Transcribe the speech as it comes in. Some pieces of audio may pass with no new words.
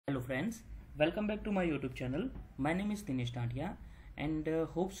Hello friends, welcome back to my YouTube channel. My name is Dinesh Tatia and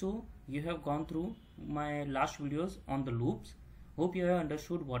hope so you have gone through my last videos on the loops. Hope you have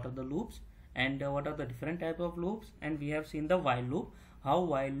understood what are the loops and what are the different type of loops, and we have seen the while loop, how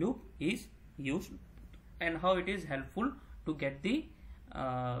while loop is used and how it is helpful to get the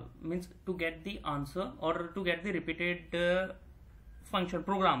to get the answer or to get the repeated function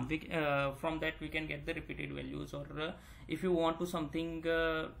program. From that we can get the repeated values, or if you want to something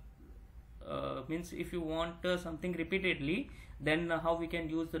if you want something repeatedly, then how we can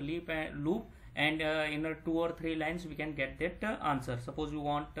use the loop and in 2 or 3 lines we can get that answer. Suppose you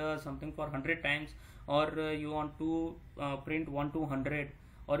want something for 100 times, or you want to print 1 to 100,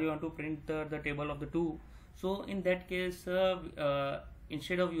 or you want to print the table of the 2. So in that case,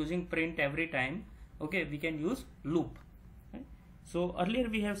 instead of using print every time, okay, we can use loop. So earlier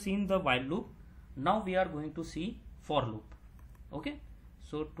we have seen the while loop. Now we are going to see for loop. Okay,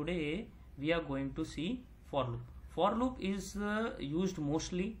 so today we are going to see for loop. For loop is used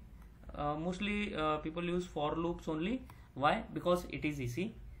mostly people use for loops only. Why? Because it is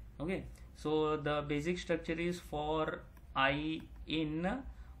easy. Okay, so the basic structure is for I in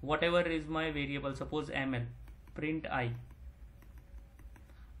whatever is my variable, suppose ml, print I.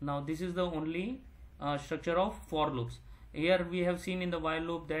 Now this is the only structure of for loops. Here we have seen in the while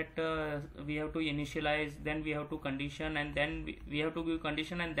loop that we have to initialize, then we have to condition, and then we have to give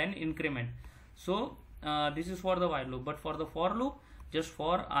condition and then increment. So this is for the while loop, but for the for loop, just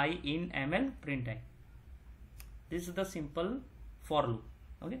for I in ml print I. This is the simple for loop.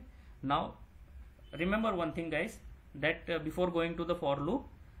 Okay, now remember one thing guys, that before going to the for loop,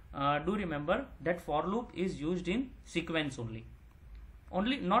 do remember that for loop is used in sequence only,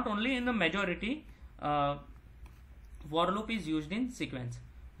 not only in the majority. For loop is used in sequence.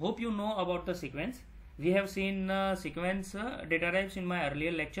 Hope you know about the sequence. We have seen sequence data types in my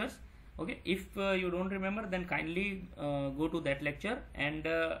earlier lectures. Okay, if you don't remember, then kindly go to that lecture and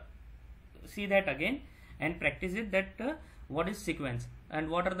see that again and practice it, that what is sequence and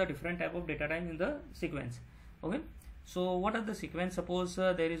what are the different type of data types in the sequence. Okay, so what are the sequence? Suppose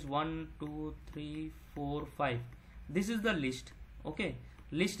there is 1 2 3 4 5. This is the list. Okay,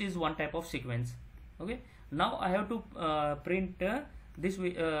 list is one type of sequence. Okay, now I have to print this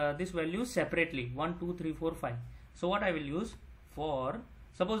value separately, 1 2 3 4 5. So what I will use for,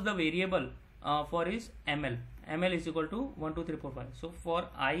 suppose the variable for is ml is equal to 1 2 3 4 5. So for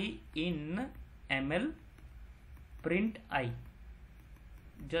I in ml print I,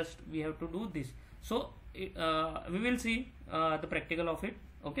 just we have to do this. So we will see the practical of it.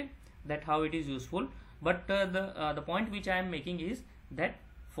 Okay, that how it is useful. But the point which I am making is that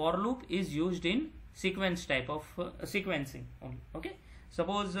for loop is used in sequence type of sequencing only. Okay,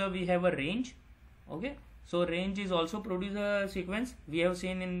 suppose we have a range. Okay, so range is also produce a sequence. We have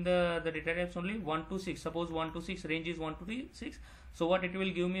seen in the data types only 1 to 6. Suppose 1 to 6, range is 1 to 6. So what it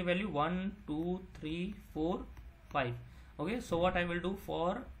will give me value 1 2 3 4 5. Okay, so what I will do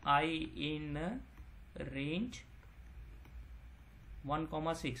for I in range 1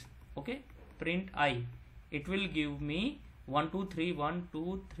 comma 6. Okay, print I, it will give me 1 2 3 1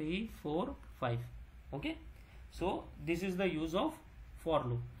 2 3 4 5. Okay, so this is the use of for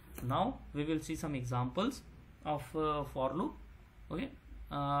loop. Now we will see some examples of for loop. Okay,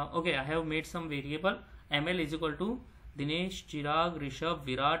 okay, I have made some variable ml is equal to Dinesh, Chirag, Rishabh,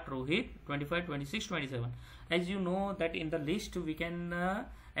 Virat, Rohit, 25 26 27. As you know that in the list we can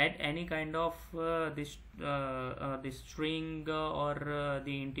add any kind of this string or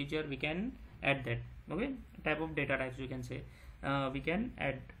the integer, we can add that. Okay, type of data types we can say, we can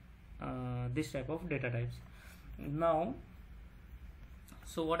add this type of data types. Now,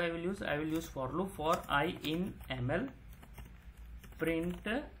 so what I will use for loop for I in ml print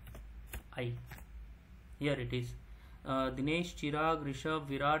I. Here it is, Dinesh, Chirag, Rishabh,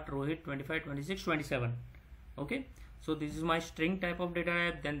 Virat, Rohit, 25 26 27. Okay, so this is my string type of data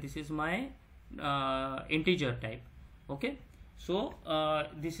type, then this is my integer type. Okay, so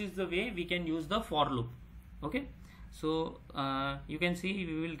this is the way we can use the for loop. Okay, so you can see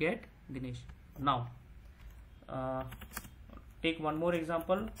we will get Dinesh. Now take one more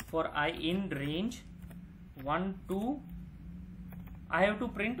example for I in range 1 to, I have to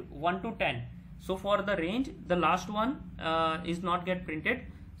print 1 to 10. So for the range, the last one is not get printed,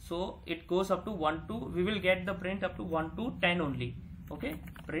 so it goes up to 1 to, we will get the print up to 1 to 10 only. Okay,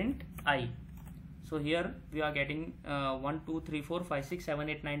 print I. So here we are getting 1 2 3 4 5 6 7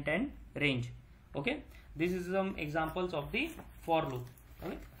 8 9 10 range. Okay, this is some examples of the for loop.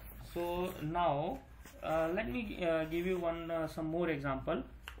 Okay, so now let me give you some more example.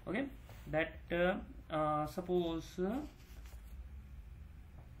 Okay, that suppose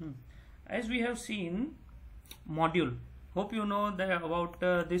As we have seen module, hope you know about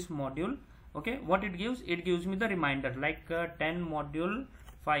this module. Okay, what it gives me the reminder, like 10 module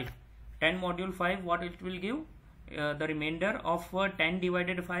 5. 10 module 5, what it will give? The remainder of 10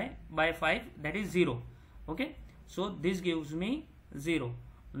 divided by 5, that is 0. Okay, so this gives me 0.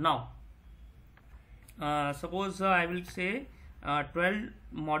 Now suppose I will say 12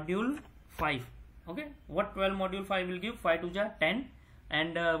 module 5. Okay, what 12 module 5 will give? 5 to 10,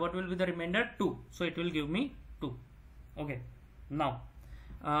 and what will be the remainder? 2. So it will give me 2. Okay, now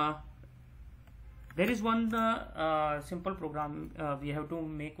there is one simple program. We have to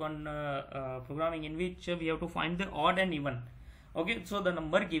make one programming in which we have to find the odd and even. Okay, so the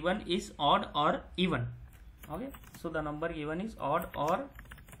number given is odd or even. Okay, so the number given is odd or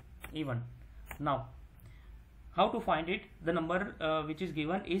even. Now how to find it? The number which is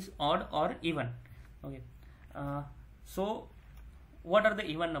given is odd or even. Okay, so what are the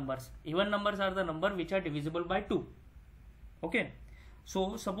even numbers? Even numbers are the number which are divisible by 2. Okay,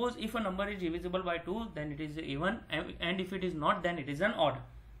 so suppose if a number is divisible by 2, then it is even, and if it is not, then it is an odd.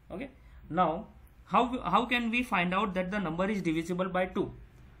 Okay, now how can we find out that the number is divisible by 2?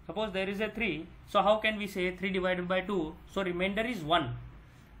 Suppose there is a 3, so how can we say 3 divided by 2? So remainder is 1.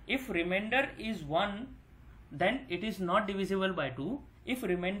 If remainder is 1, then it is not divisible by 2. If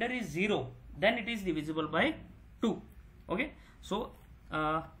remainder is 0, then it is divisible by 2. Okay, so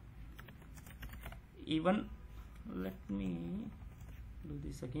even, let me do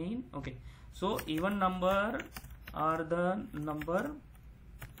this again. Okay, so even number are the number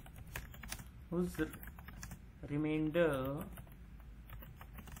whose remainder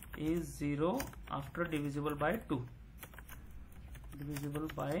is 0 after divisible by 2. Divisible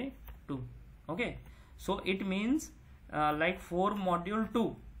by 2. Okay, so it means like 4 module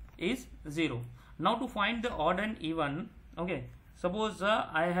 2 is 0. Now to find the odd and even, okay, suppose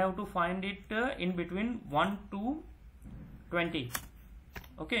I have to find it in between 1 to 20.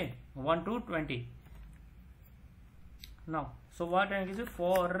 Okay, 1 to 20. Now, so what I will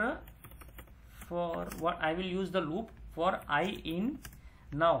for what I will use the loop for I in.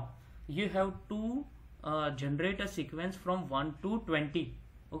 Now you have to generate a sequence from 1 to 20.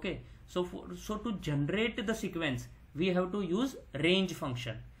 Okay, so to generate the sequence, we have to use range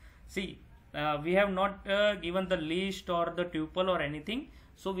function. See, we have not given the list or the tuple or anything,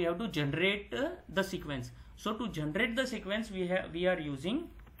 so we have to generate the sequence. So to generate the sequence, we are using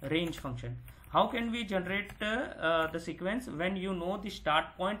range function. How can we generate the sequence? When you know the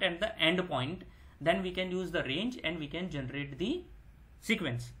start point and the end point, then we can use the range and we can generate the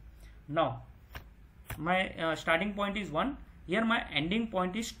sequence. Now my starting point is 1. Here my ending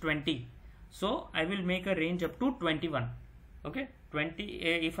point is 20. So I will make a range up to 21. Okay, 20.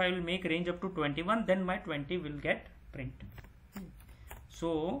 If I will make range up to 21, then my 20 will get print.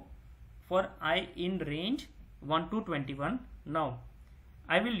 So for I in range 1 to 21, now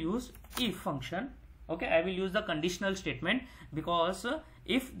I will use if function. Okay, I will use the conditional statement, because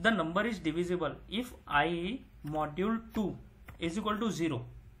if the number is divisible, if I module 2 is equal to 0,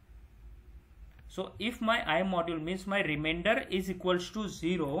 so if my I module means my remainder is equals to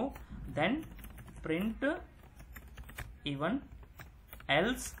 0, then print even,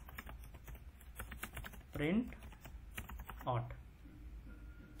 else print odd.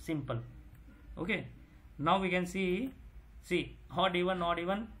 Simple. Okay, now we can see odd even, odd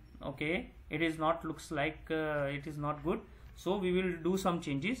even. Okay, it is not, looks like it is not good, so we will do some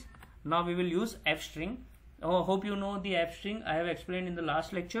changes. Now we will use f string. Hope you know the f string. I have explained in the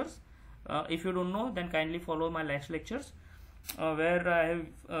last lectures. If you don't know, then kindly follow my last lectures where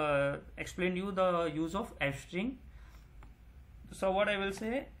I have explained you the use of f string. So what I will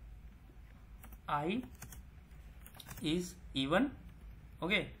say, I is even.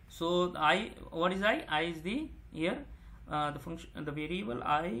 Okay, so I, what is I? I is the here the function, the variable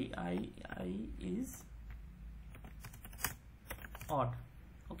I is odd.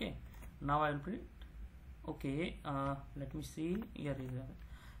 Okay, now I will print. Okay, let me see. Here is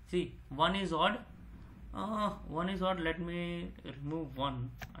see, 1 is odd. 1 is odd. Let me remove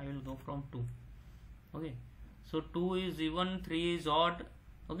 1. I will go from 2. Okay, so 2 is even, 3 is odd.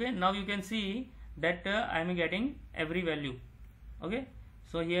 Okay, now you can see that I am getting every value. Okay,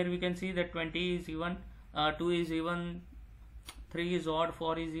 so here we can see that 20 is even, 2 is even, 3 is odd,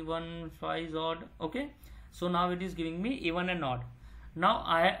 4 is even, 5 is odd. Okay, so now it is giving me even and odd. Now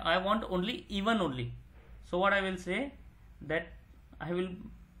I want only even only. So what I will say, that I will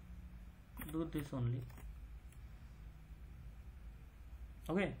do this only.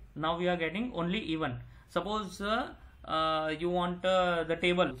 Okay, now we are getting only even. Suppose you want the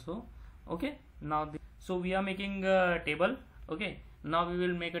table. So okay, now so we are making a table. Okay, Now we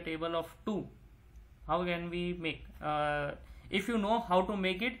will make a table of 2. How can we make? If you know how to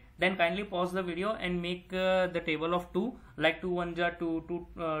make it, then kindly pause the video and make the table of 2, like 2 1 ja 2,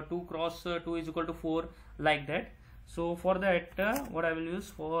 2 cross 2 is equal to 4, like that. So for that, what I will use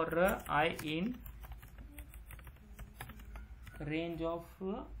for I in range of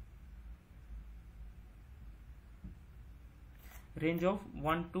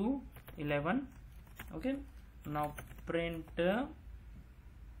 1 to 11. Okay, now print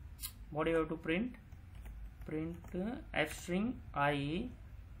what do you have to print f string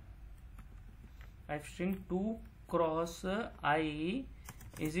 2 cross I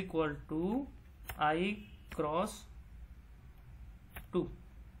is equal to I cross 2.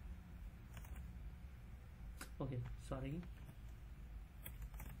 Okay, sorry.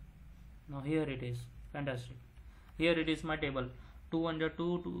 Now here it is. Fantastic. Here it is my table. 2 1 ja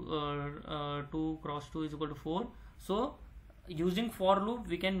 2, 2 cross 2 is equal to 4. So using for loop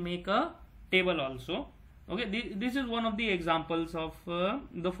we can make a table also. Okay, this is one of the examples of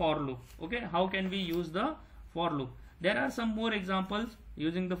the for loop. Okay, how can we use the for loop? There are some more examples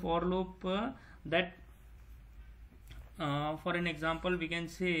using the for loop. That for an example we can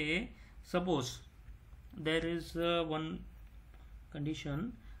say, suppose there is one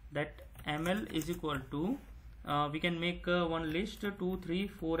condition that ml is equal to we can make one list 2 3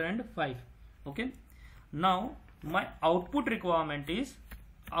 4 and 5. Okay, now my output requirement is,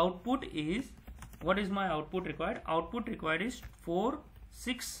 what is my output required? Output required is 4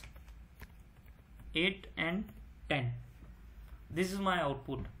 6 8 and 10. This is my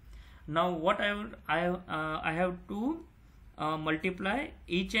output. Now what I have to multiply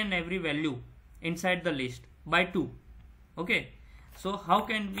each and every value inside the list by 2. Okay, so how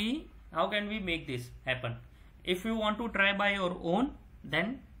can we make this happen? If you want to try by your own,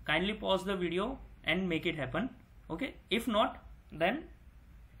 then kindly pause the video and make it happen. Okay, if not, then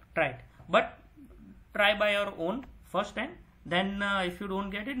try it, but try by your own first, and then if you don't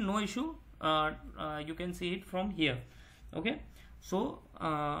get it, no issue, you can see it from here. Okay, so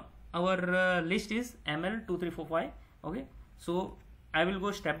our list is ml 2 3 4 5. Okay, so I will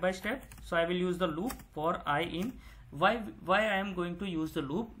go step by step. So I will use the loop for I in. Why I am going to use the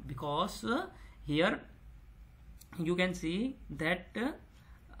loop? Because here you can see that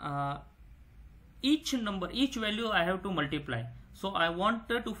each value I have to multiply. So I want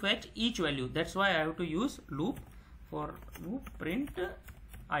to fetch each value. That's why I have to use loop. For loop print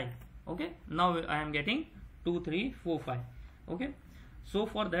I. Okay, now I am getting 2 3 4 5. Okay, so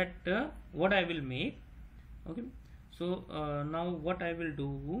for that what I will make? Okay, so now what I will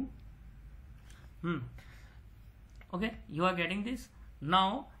do? Okay, you are getting this.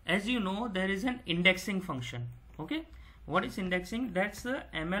 Now as you know, there is an indexing function. Okay, what is indexing? That's the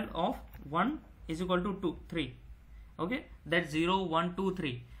ml of 1 is equal to 2 3. Okay, that's 0 1 2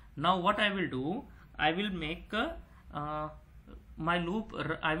 3. Now what I will do? I will make my loop.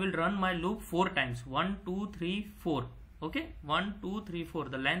 I will run my loop 4 times. 1 2 3 4. Okay, 1 2 3 4,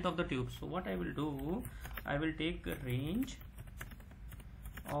 the length of the tube. So what I will do? I will take a range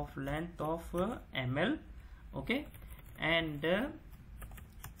of length of ml. Okay, and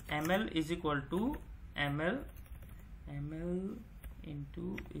ml is equal to ml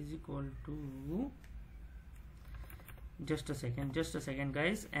into is equal to, just a second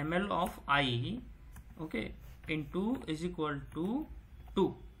guys, ml of I, okay, into is equal to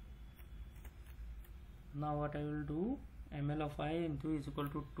 2. Now what I will do? ml of I into is equal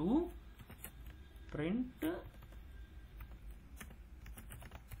to 2, print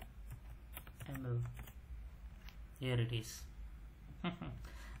ml. Here it is.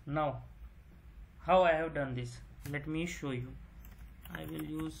 Now how I have done this, let me show you. I will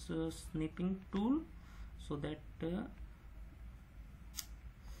use snipping tool so that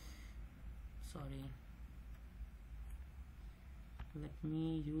sorry, let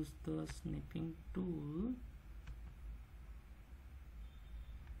me use the snipping tool.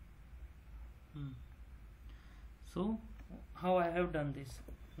 So how I have done this,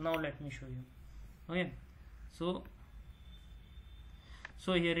 now let me show you. Okay, so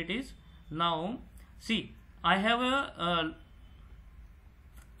here it is. Now see, I have a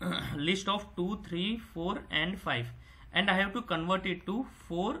list of 2 3 4 and 5, and I have to convert it to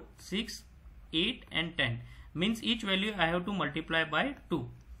 4 6 8 and 10. Means each value I have to multiply by 2.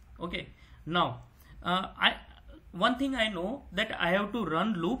 Okay, now one thing I know, that I have to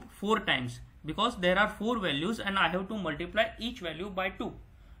run loop 4 times, because there are 4 values and I have to multiply each value by 2.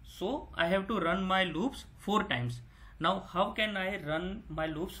 So I have to run my loops 4 times. Now how can I run my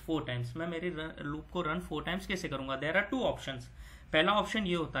loops 4 times? मैं मेरी loop को run 4 times कैसे करूंगा? There are 2 options. पहला option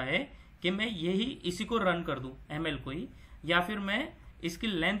ये होता है कि मैं यही इसी को रन कर दूं, ml को ही. या फिर मैं इसकी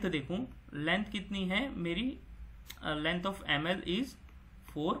लेंथ देखूं, लेंथ कितनी है मेरी, length of ml is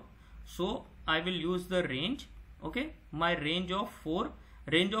 4, so I will use the range. Okay, my range of 4,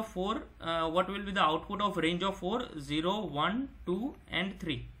 what will be the output of range of 4? 0, 1, 2 and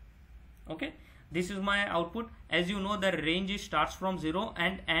 3. Okay, this is my output. As you know, the range starts from 0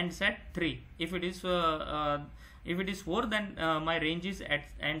 and ends at 3. If it is 4, then my range is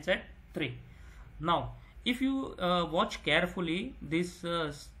ends at 3. Now if you watch carefully this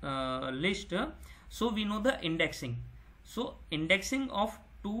list, so we know the indexing. So indexing of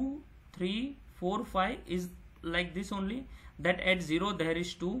 2, 3, 4, 5 is like this only, that at 0 there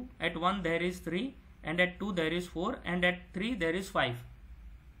is 2, at 1 there is 3, and at 2 there is 4, and at 3 there is 5.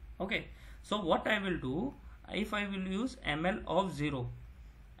 Okay, so what I will do, if I will use ml of 0,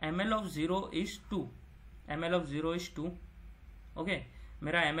 ml of 0 is 2, ml of 0 is 2. Okay,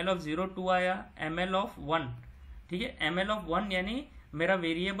 मेरा ml of 0 2 आया, ml of 1, ठीक है, ml of 1 यानी मेरा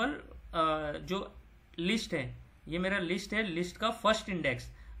variable जो list है, ये मेरा लिस्ट है, लिस्ट का फर्स्ट इंडेक्स,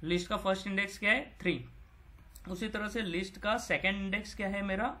 लिस्ट का फर्स्ट इंडेक्स क्या है 3. उसी तरह से लिस्ट का सेकेंड इंडेक्स क्या है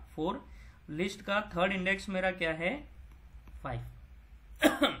मेरा 4, लिस्ट का थर्ड इंडेक्स मेरा क्या है 5.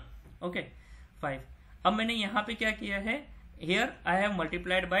 ओके 5. अब मैंने यहां पे क्या किया है, here I have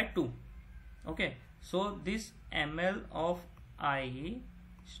multiplied by 2. Okay, so this ml of i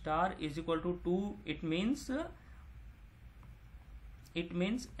star is equal to 2. It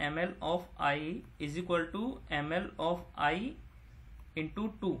means ml of i is equal to ml of i into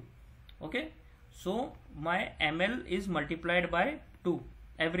 2. Okay, so my ml is multiplied by 2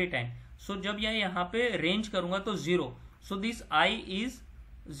 every time. So जब यह यहाँ पे range करूंगा तो 0, so this I is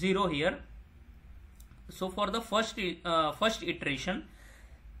 0 here. So for the first iteration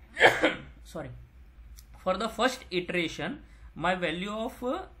sorry, for the first iteration my value of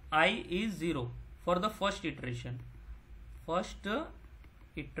I is 0. For the first iteration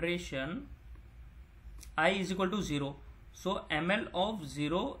I is equal to 0. So ml of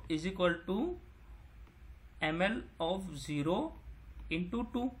 0 is equal to ml of 0 into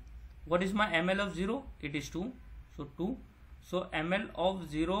 2. What is my ml of 0? It is 2. So 2. So ml of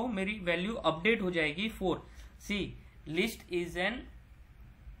 0 मेरी value update हो जाएगी 4. See, list is in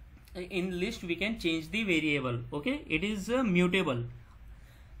list we can change the variable. Okay, it is mutable.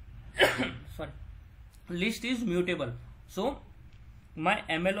 Sorry, list is mutable. So my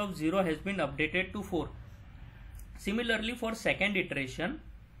ml of 0 has been updated to 4. Similarly for second iteration,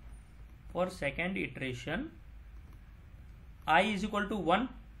 I is equal to 1.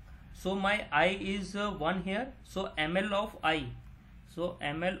 So my I is 1 here. So ml of I, so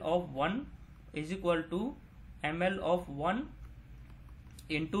ml of 1 is equal to ml of 1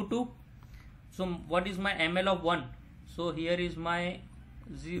 into 2. So what is my ml of 1? So here is my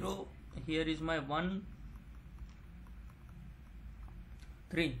 0, here is my 1,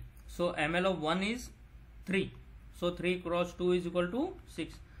 3. So ml of 1 is 3. So 3 cross 2 is equal to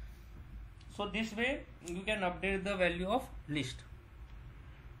 6. So this way you can update the value of list.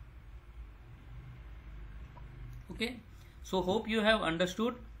 Okay, so hope you have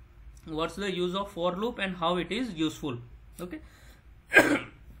understood what's the use of for loop and how it is useful. Okay,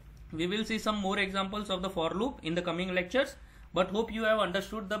 we will see some more examples of the for loop in the coming lectures, but hope you have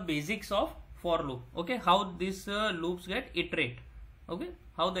understood the basics of for loop. Okay, how these loops get iterate. Okay,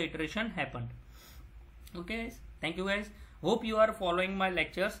 how the iteration happened. Okay, thank you guys. Hope you are following my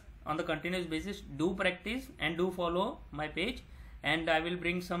lectures on the continuous basis. Do practice and do follow my page, and I will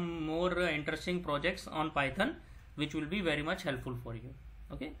bring some more interesting projects on Python which will be very much helpful for you.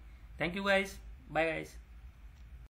 Okay, thank you guys. Bye guys.